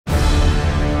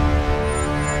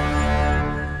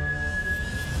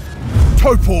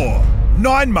Taupo,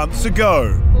 9 months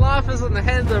ago. Life is in the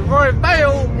hands of Roy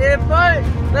Vale, airboat.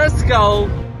 Let's go.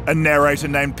 A narrator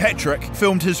named Patrick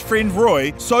filmed his friend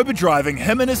Roy sober driving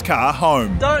him and his car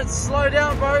home. Don't slow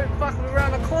down, bro. Fucking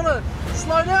around the corner.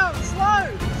 Slow down, slow.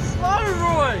 Slow,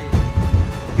 Roy.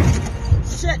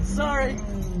 Shit, sorry.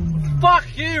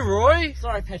 Fuck you, Roy.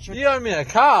 Sorry, Patrick. You owe me a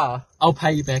car. I'll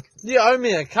pay you back. You owe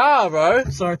me a car, bro.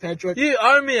 Sorry, Patrick. You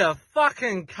owe me a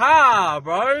fucking car,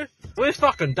 bro. We're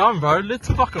fucking done, bro. Let's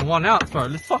fucking one out, bro.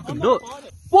 Let's fucking do it.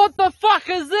 What the fuck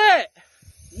is that?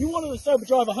 You wanted a sober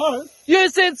driver home? You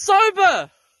said sober. I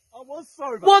was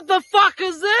sober. What the fuck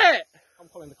is that? I'm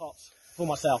calling the cops. For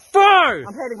myself. Bro!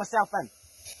 I'm handing myself in.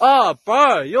 Oh,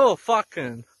 bro, you're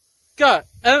fucking... Go,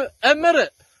 admit it.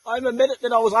 I'm admitted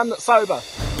that I was sober.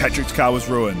 Patrick's car was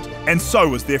ruined, and so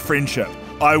was their friendship.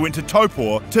 I went to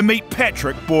Taupo to meet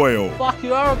Patrick Boyle. Fuck,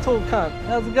 you are a tall cunt.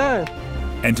 How's it going?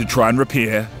 And to try and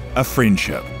repair a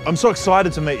friendship. I'm so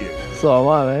excited to meet you. So am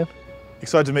I, man.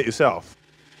 Excited to meet yourself.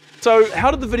 So,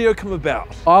 how did the video come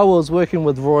about? I was working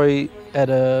with Roy at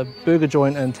a burger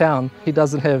joint in town. He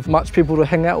doesn't have much people to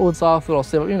hang out with, so I thought I'll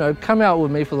say, you know, come out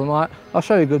with me for the night. I'll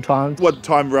show you a good time. What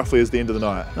time roughly is the end of the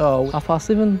night? Oh,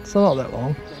 7:30, so not that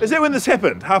long. Is that when this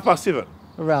happened? 7:30?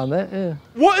 Around that, yeah.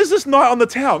 What is this night on the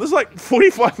town? This is like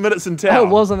 45 minutes in town. Oh, it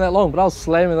wasn't that long, but I was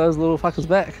slamming those little fuckers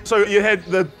back. So you had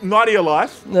the night of your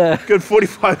life, Yeah. good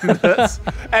 45 minutes,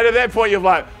 and at that point you're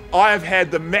like, I have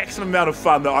had the maximum amount of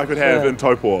fun that I could have in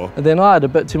Taupo. And then I had a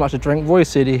bit too much to drink. Roy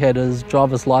said he had his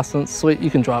driver's license. Sweet, you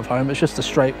can drive home. It's just a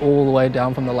straight all the way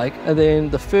down from the lake. And then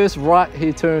the first right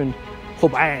he turned,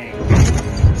 bang.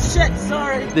 Shit,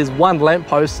 sorry. There's one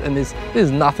lamppost and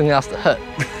there's nothing else to hit.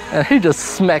 And he just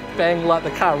smacked bang like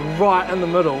the car right in the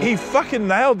middle. He fucking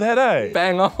nailed that, eh?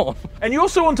 Bang on. And you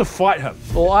also want to fight him.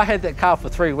 Well, I had that car for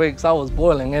 3 weeks. I was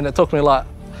boiling and it took me like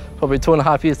probably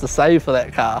 2.5 years to save for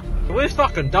that car. We're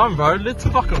fucking done, bro. Let's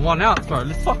fucking one out, bro.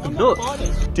 Let's fucking do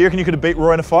it. Do you reckon you could have beat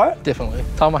Roy in a fight? Definitely.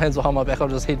 Tie my hands behind my back, I'll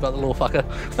just headbutt the little fucker.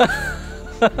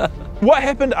 What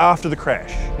happened after the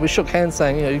crash? We shook hands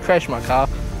saying, you know, you crashed my car.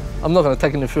 I'm not going to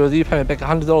take any further. You pay me back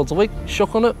 $100 a week.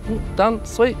 Shook on it. Done.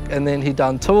 Sweet. And then he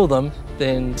done 2 of them.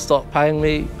 Then stopped paying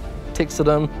me. Texted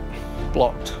him.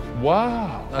 Blocked.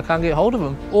 Wow. I can't get hold of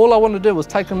him. All I want to do was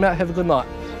take him out, have a good night.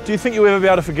 Do you think you'll ever be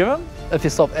able to forgive him? If he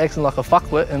stopped acting like a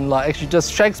fuckwit and like actually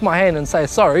just shakes my hand and say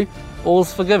sorry,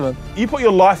 all's forgiven. You put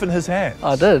your life in his hands.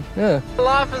 I did, yeah.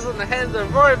 Life is in the hands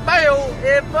of Roy Vale,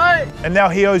 airboat. And now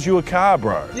he owes you a car,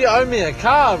 bro. You owe me a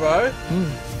car, bro.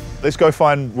 Let's go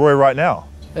find Roy right now.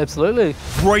 Absolutely.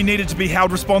 Roy needed to be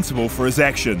held responsible for his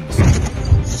actions.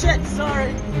 Shit,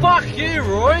 sorry. Fuck you,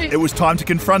 Roy. It was time to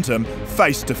confront him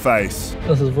face to face.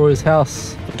 This is Roy's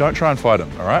house. Don't try and fight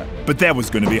him, all right? But that was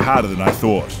going to be harder than I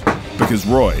thought, because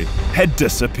Roy had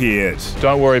disappeared.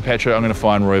 Don't worry, Patrick, I'm going to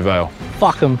find Roy Vale.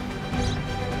 Fuck him.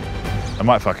 I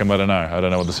might fuck him, I don't know. I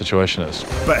don't know what the situation is.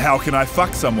 But how can I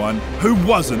fuck someone who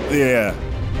wasn't there?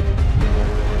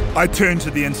 I turned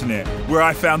to the internet, where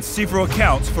I found several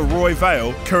accounts for Roy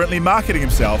Vale currently marketing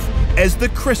himself as the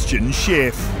Christian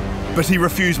chef. But he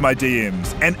refused my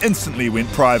DMs and instantly went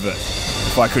private.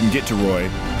 If I couldn't get to Roy,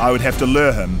 I would have to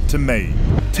lure him to me.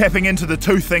 Tapping into the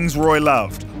 2 things Roy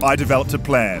loved, I developed a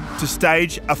plan to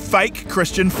stage a fake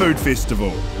Christian food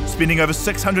festival, spending over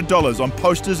 $600 on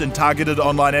posters and targeted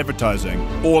online advertising,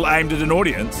 all aimed at an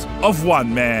audience of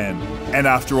 1 man. And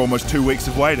after almost 2 weeks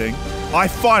of waiting, I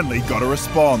finally got a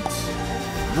response.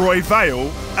 Roy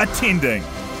Vale attending.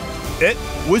 It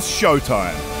was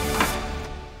showtime.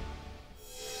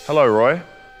 Hello, Roy.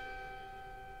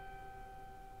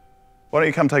 Why don't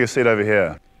you come take a seat over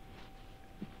here?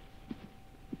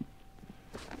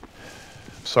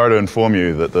 Sorry to inform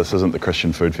you that this isn't the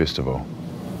Christian Food Festival.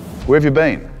 Where have you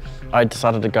been? I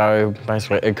decided to go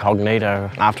basically incognito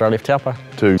after I left Taupo.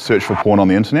 To search for porn on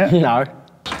the internet? No.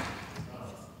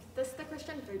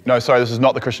 No, sorry, this is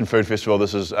not the Christian Food Festival.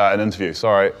 This is an interview,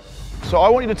 sorry. So I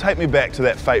want you to take me back to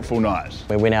that fateful night.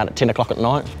 We went out at 10 o'clock at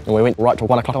night and we went right till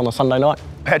 1 o'clock on a Sunday night.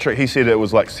 Patrick, he said it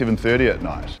was like 7:30 at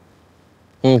night.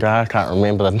 Okay, I can't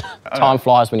remember. Time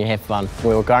flies when you have fun.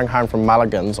 We were going home from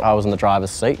Mulligan's. I was in the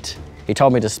driver's seat. He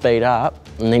told me to speed up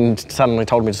and then suddenly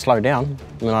told me to slow down.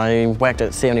 And I whacked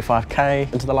at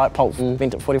 75k into the light pole and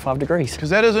bent at 45 degrees. Because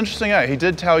that is interesting, eh? He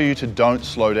did tell you to don't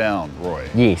slow down, Roy.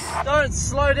 Yes. Don't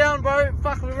slow down, bro.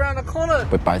 Fucking around the corner.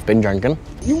 We've both been drinking.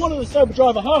 You wanted a sober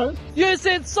driver home? You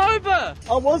said sober.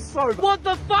 I was sober. What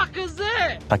the fuck is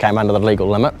that? I came under the legal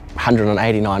limit,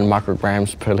 189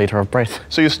 micrograms per litre of breath.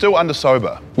 So you're still under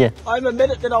sober? Yeah. I'm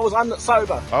admitted that I was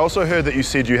sober. I also heard that you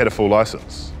said you had a full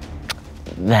license.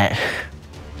 That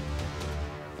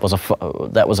was a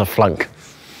flunk.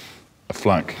 A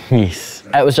flunk. Yes.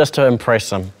 It was just to impress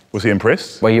him. Was he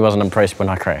impressed? Well, he wasn't impressed when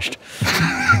I crashed.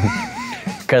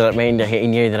 Because it meant that he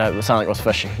knew that something was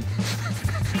fishy.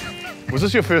 Was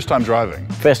this your first time driving?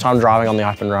 First time driving on the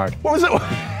open road. What was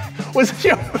it? Was it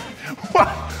your... What?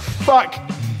 Fuck.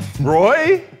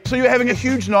 Roy? So you were having a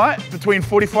huge night between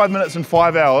 45 minutes and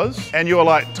 5 hours, and you were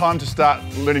like, time to start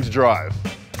learning to drive.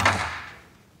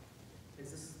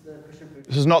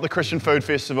 This is not the Christian Food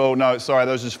Festival. No, sorry,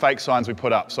 those are just fake signs we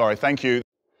put up. Sorry, thank you.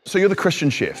 So you're the Christian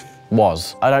chef?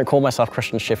 Was. I don't call myself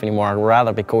Christian chef anymore. I'd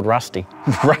rather be called Rusty.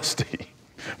 Rusty?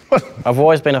 I've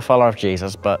always been a follower of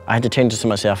Jesus, but I had to turn to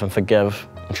myself and forgive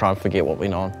and try and forget what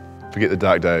went on. Forget the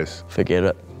dark days. Forget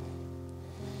it.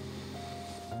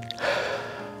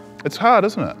 It's hard,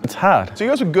 isn't it? It's hard. So you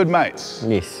guys were good mates?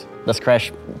 Yes. This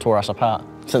crash tore us apart.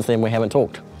 Since then, we haven't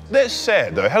talked. That's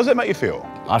sad, though. How does that make you feel?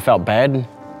 I felt bad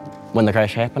when the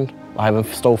crash happened. I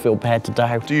still feel bad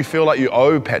today. Do you feel like you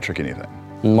owe Patrick anything?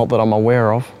 Not that I'm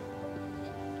aware of.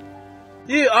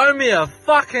 You owe me a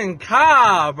fucking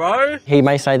car, bro. He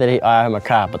may say that I owe him a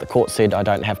car, but the court said I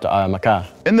don't have to owe him a car.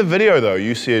 In the video, though,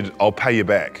 you said, I'll pay you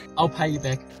back. I'll pay you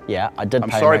back. Yeah, I did I'm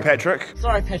pay sorry, him back. Patrick.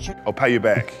 Sorry, Patrick. I'll pay you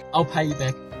back. I'll pay you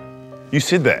back. You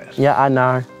said that? Yeah, I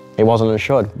know. He wasn't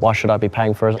insured. Why should I be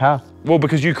paying for his car? Well,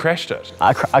 because you crashed it.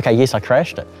 Okay, yes, I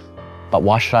crashed it. But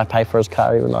why should I pay for his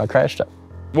car even though I crashed it?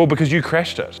 Well, because you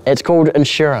crashed it. It's called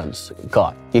insurance,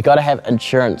 guy. You gotta have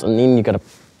insurance and then you gotta...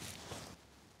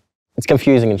 It's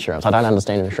confusing insurance. I don't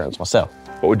understand insurance myself.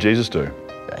 What would Jesus do?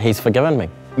 He's forgiven me.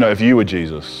 No, if you were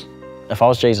Jesus. If I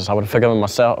was Jesus, I would have forgiven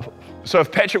myself. So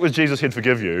if Patrick was Jesus, he'd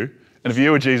forgive you. And if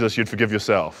you were Jesus, you'd forgive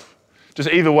yourself. Just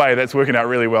either way, that's working out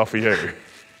really well for you.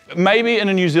 Maybe in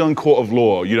a New Zealand court of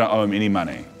law, you don't owe him any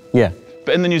money. Yeah.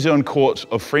 But in the New Zealand court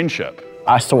of friendship...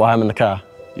 I still owe him in the car.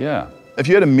 Yeah. If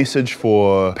you had a message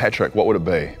for Patrick, what would it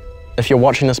be? If you're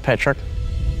watching this, Patrick,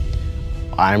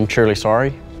 I'm truly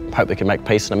sorry. Hope we can make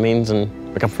peace and amends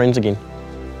and become friends again.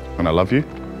 And I love you.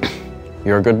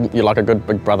 You're like a good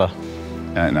big brother.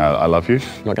 And I love you.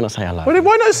 I'm not gonna say I love you.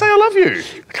 Why not say I love you?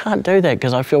 I can't do that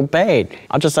because I feel bad.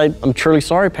 I'll just say, I'm truly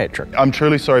sorry, Patrick. I'm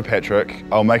truly sorry, Patrick.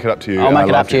 I'll make it up to you. I'll make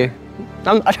it up to you.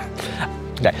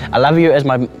 Okay, I love you as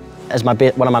one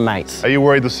of my mates. Are you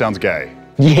worried this sounds gay?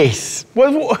 Yes.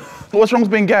 What's wrong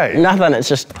with being gay? Nothing, it's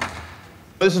just...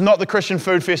 This is not the Christian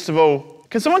Food Festival.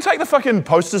 Can someone take the fucking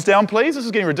posters down, please? This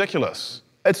is getting ridiculous.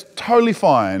 It's totally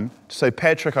fine to say,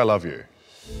 Patrick, I love you.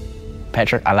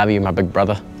 Patrick, I love you, my big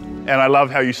brother. And I love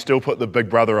how you still put the big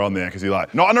brother on there, because you're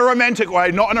like, not in a romantic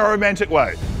way, not in a romantic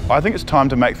way. I think it's time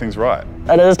to make things right.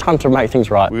 It is time to make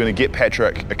things right. We're gonna get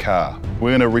Patrick a car.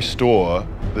 We're gonna restore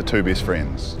the two best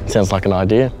friends. Sounds like an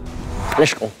idea.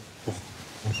 Let's go.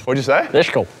 What'd you say? Let's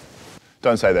go.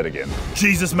 Don't say that again.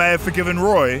 Jesus may have forgiven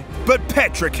Roy, but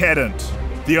Patrick hadn't.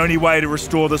 The only way to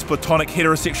restore this platonic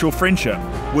heterosexual friendship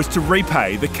was to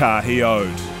repay the car he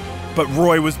owed. But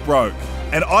Roy was broke,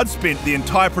 and I'd spent the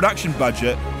entire production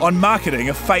budget on marketing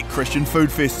a fake Christian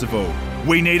food festival.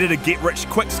 We needed a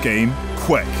get-rich-quick scheme,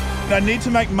 quick. I need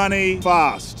to make money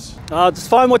fast. Just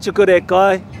find what you're good at,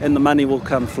 guy, and the money will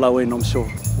come flow in, I'm sure.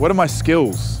 What are my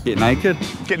skills? Get naked.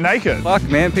 Get naked? Fuck,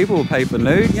 man, people will pay for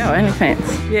nudes. Yeah,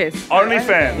 OnlyFans. Yes.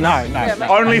 OnlyFans? No.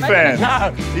 OnlyFans?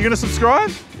 No. Are you gonna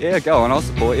subscribe? Yeah, go on, I'll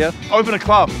support you. Open a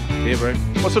club. Yeah, bro.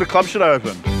 What sort of club should I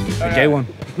open? A gay one.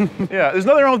 Yeah, there's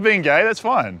nothing wrong with being gay, that's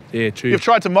fine. Yeah, true. You've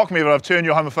tried to mock me, but I've turned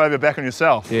your homophobia back on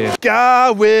yourself. Yeah.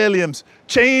 Gar Williams,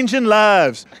 changing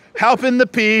lives, helping the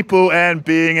people and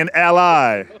being an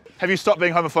ally. Have you stopped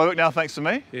being homophobic now thanks to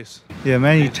me? Yes. Yeah,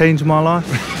 man, you changed my life.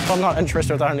 I'm not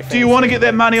interested with OnlyFans. Do you want to get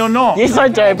that money or not? Yes, I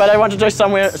do, but I want to do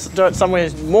it somewhere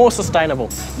more sustainable.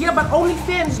 Yeah, but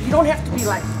OnlyFans, you don't have to be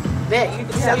like that. You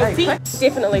can sell your feet.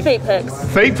 Definitely feet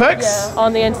pics. Feet pics? Yeah.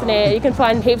 On the internet, you can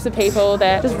find heaps of people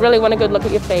that just really want a good look at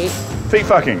your feet. Feet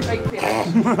fucking? Feet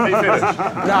fetish.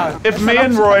 No. If me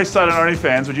and Roy started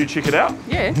OnlyFans, would you check it out?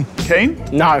 Yeah. Keen?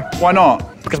 No. Why not?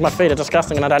 Because my feet are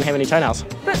disgusting and I don't have any toenails.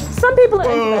 But some people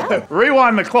are into that.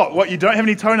 Rewind the clock. What, you don't have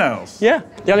any toenails? Yeah.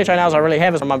 The only toenails I really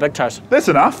have is on my big toes. That's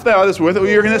enough. That's worth it.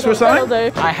 You reckon that's worth That'll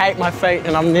something? do. I hate my feet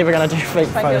and I'm never going to do feet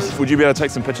photos. Would you be able to take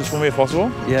some pictures for me if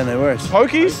possible? Yeah, no worries.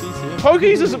 Pokies?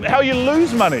 Pokies is how you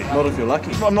lose money. Not if you're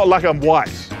lucky. I'm not lucky, I'm white.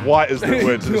 White is the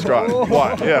word to describe.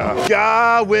 White, yeah.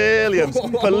 Gar Williams,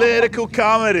 political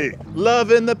comedy,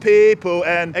 loving the people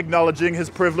and acknowledging his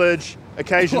privilege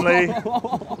occasionally,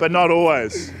 but not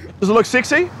always. Does it look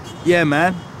sexy? Yeah,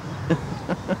 man.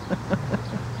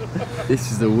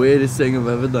 This is the weirdest thing I've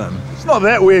ever done. It's not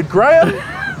that weird, Graham.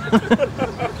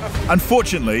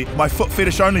 Unfortunately, my foot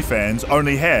fetish OnlyFans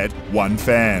only had one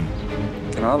fan.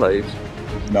 Can I leave?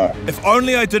 No. If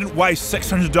only I didn't waste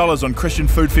 $600 on Christian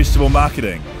Food Festival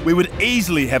marketing, we would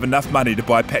easily have enough money to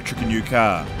buy Patrick a new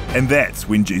car. And that's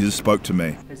when Jesus spoke to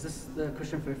me. Is this the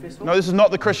Christian Food Festival? No, this is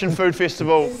not the Christian Food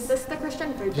Festival. Is this the Christian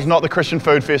Food Festival? This is not the Christian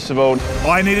Food Festival.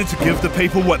 I needed to give the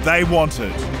people what they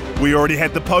wanted. We already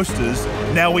had the posters,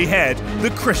 now we had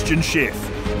the Christian chef.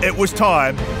 It was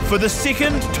time for the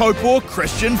second Taupo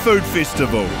Christian Food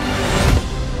Festival.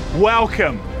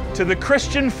 Welcome to the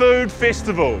Christian Food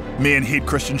Festival. Me and head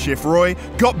Christian chef Roy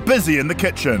got busy in the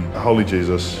kitchen. Holy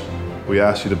Jesus, we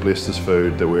ask you to bless this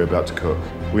food that we're about to cook.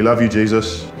 We love you,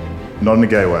 Jesus, not in a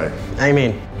gay way.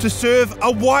 Amen. To serve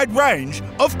a wide range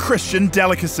of Christian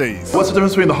delicacies. What's the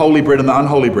difference between the holy bread and the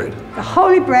unholy bread? The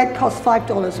holy bread costs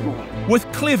 $5 more.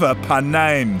 With clever pun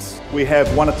names. We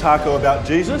have one taco about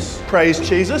Jesus, praise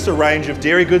Jesus, a range of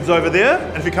dairy goods over there.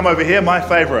 And if you come over here, my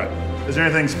favourite. Is there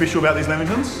anything special about these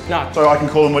lamingtons? No. So I can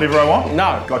call them whatever I want?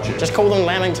 No. Gotcha. Just call them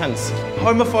lamingtons.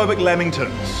 Homophobic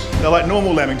lamingtons. They're like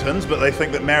normal lamingtons, but they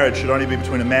think that marriage should only be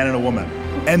between a man and a woman.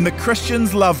 And the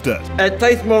Christians loved it. It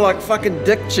tastes more like fucking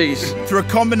dick cheese. Through a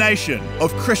combination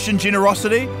of Christian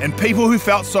generosity and people who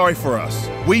felt sorry for us,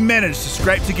 we managed to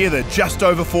scrape together just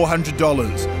over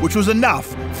 $400, which was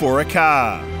enough for a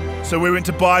car. So we went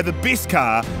to buy the best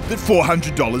car that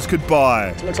 $400 could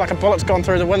buy. Looks like a bullet's gone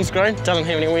through the windscreen. Doesn't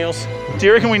have any wheels. Do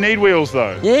you reckon we need wheels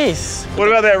though? Yes. What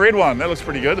about that red one? That looks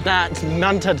pretty good. Nah, it's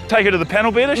munted. Take it to the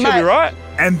panel beater, she'll be Mate. right.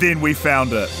 And then we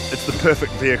found it. It's the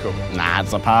perfect vehicle. Nah,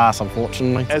 it's a pass,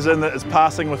 unfortunately. As in that it's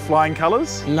passing with flying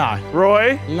colours? No.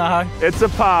 Roy, No. it's a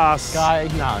pass. Guy,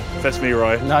 no. That's me,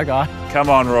 Roy. No, guy. Come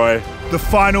on, Roy. The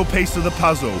final piece of the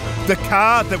puzzle, the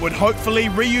car that would hopefully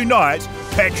reunite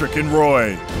Patrick and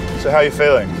Roy. So how are you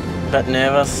feeling? Bit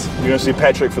nervous. You're going to see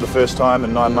Patrick for the first time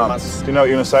in 9 months. months. Do you know what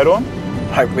you're going to say to him?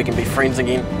 Hope we can be friends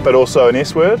again. But also an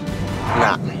S word?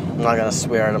 Nah, I'm not gonna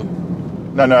swear at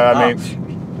him. No, I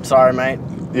mean... Sorry, mate.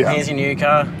 Yeah. Here's your new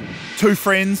car. Two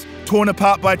friends, torn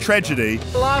apart by tragedy,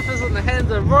 Life is in the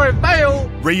hands of Roy Vale.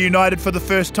 reunited for the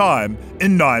first time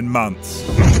in 9 months.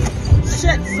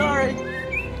 Shit, sorry.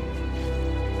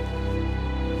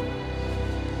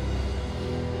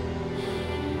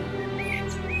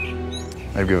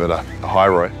 Maybe give it a hi,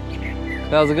 Roy.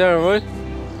 How's it going, Roy?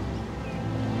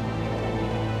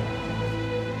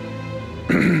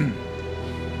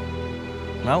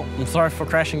 Well, I'm sorry for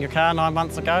crashing your car 9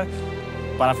 months ago,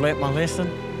 but I've learnt my lesson.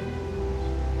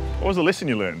 What was the lesson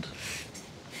you learned?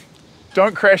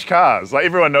 Don't crash cars. Like,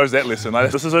 everyone knows that lesson.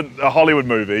 Like, this isn't a Hollywood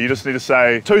movie. You just need to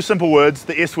say 2 simple words,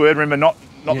 the S word, remember, not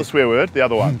the swear word, the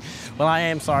other one. Well, I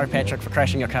am sorry, Patrick, for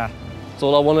crashing your car. That's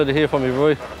all I wanted to hear from you,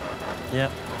 Roy.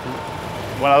 Yep.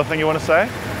 One other thing you want to say?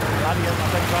 Love you,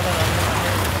 my big brother.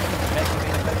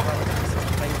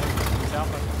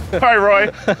 Hey, Roy,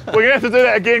 we're going to have to do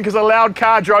that again because a loud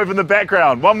car drove in the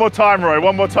background. One more time, Roy,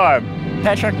 one more time.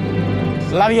 Patrick,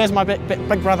 love you as my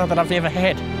big brother that I've never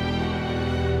had.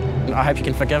 I hope you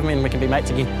can forgive me and we can be mates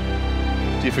again.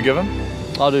 Do you forgive him?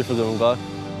 I do forgive him, guy.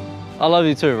 I love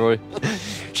you too, Roy.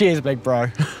 Cheers, big bro.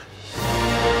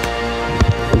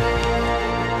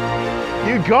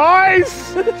 You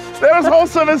guys, that was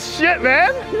wholesome as shit,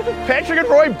 man. Patrick and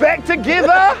Roy back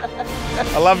together.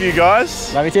 I love you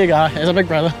guys. Love you too, guy, as a big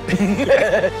brother.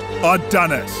 I'd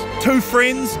done it. 2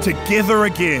 friends together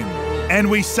again. And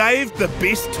we saved the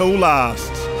best till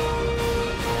last.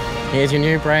 Here's your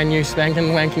new, brand new spanking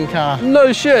wanking car.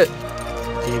 No shit.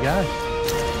 Here you go.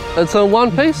 It's in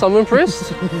one piece. I'm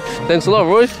impressed. Thanks a lot,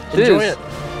 Roy. Enjoy Cheers. it.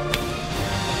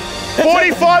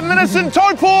 45 minutes in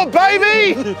Taupo,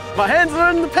 baby! My hands are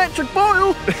in the Patrick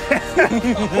Boyle.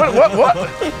 What?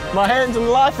 My hands in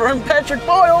life are in Patrick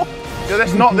Boyle. Yeah,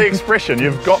 that's not the expression.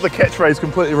 You've got the catchphrase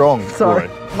completely wrong. Sorry.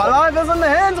 Roy. My life is in the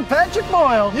hands of Patrick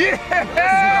Boyle. Yeah!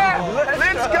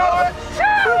 Let's go!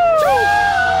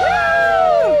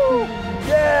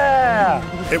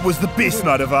 Yeah! It was the best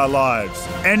night of our lives,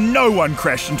 and no one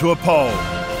crashed into a pole.